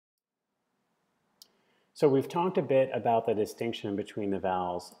So we've talked a bit about the distinction between the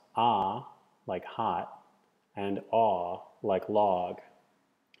vowels ah, like hot, and aw, like log.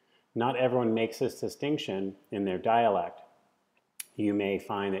 Not everyone makes this distinction in their dialect. You may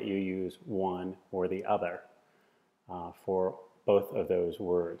find that you use one or the other for both of those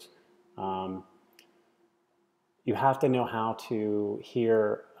words. You have to know how to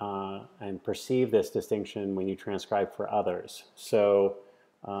hear and perceive this distinction when you transcribe for others. So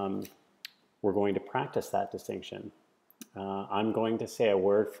we're going to practice that distinction. I'm going to say a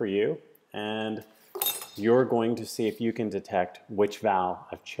word for you, and you're going to see if you can detect which vowel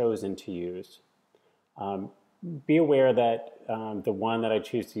I've chosen to use. Be aware that the one that I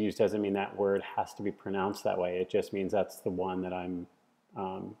choose to use doesn't mean that word has to be pronounced that way. It just means that's the one that I'm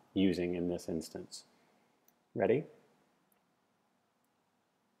using in this instance. Ready?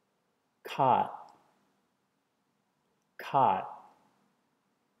 Cot, cot.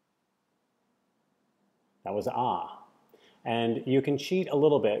 That was ah. And you can cheat a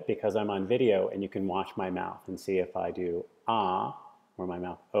little bit because I'm on video, and you can watch my mouth and see if I do ah, where my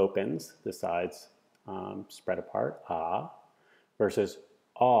mouth opens, the sides spread apart, ah, versus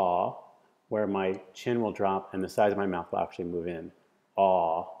aw, where my chin will drop and the sides of my mouth will actually move in,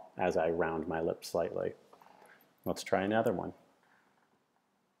 aw, as I round my lips slightly. Let's try another one.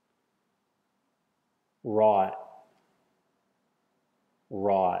 Wrought,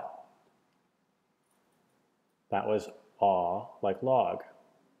 wrought. That was aw, like log.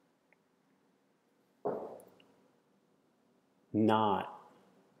 Not,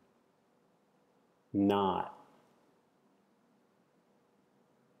 not.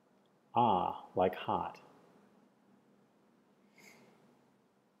 Ah, like hot.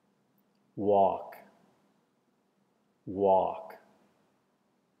 Walk, walk.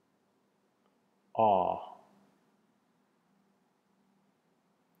 Aw.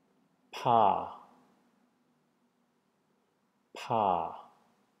 Pa, pa.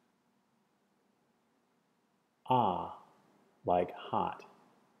 Ah, like hot.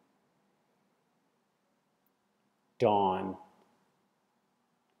 Dawn,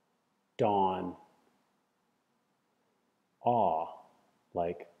 dawn. Aw,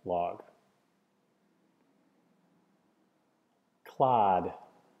 like log. Clod,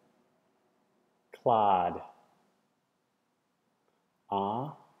 clod.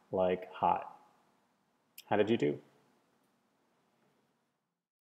 Ah, like hot. How did you do?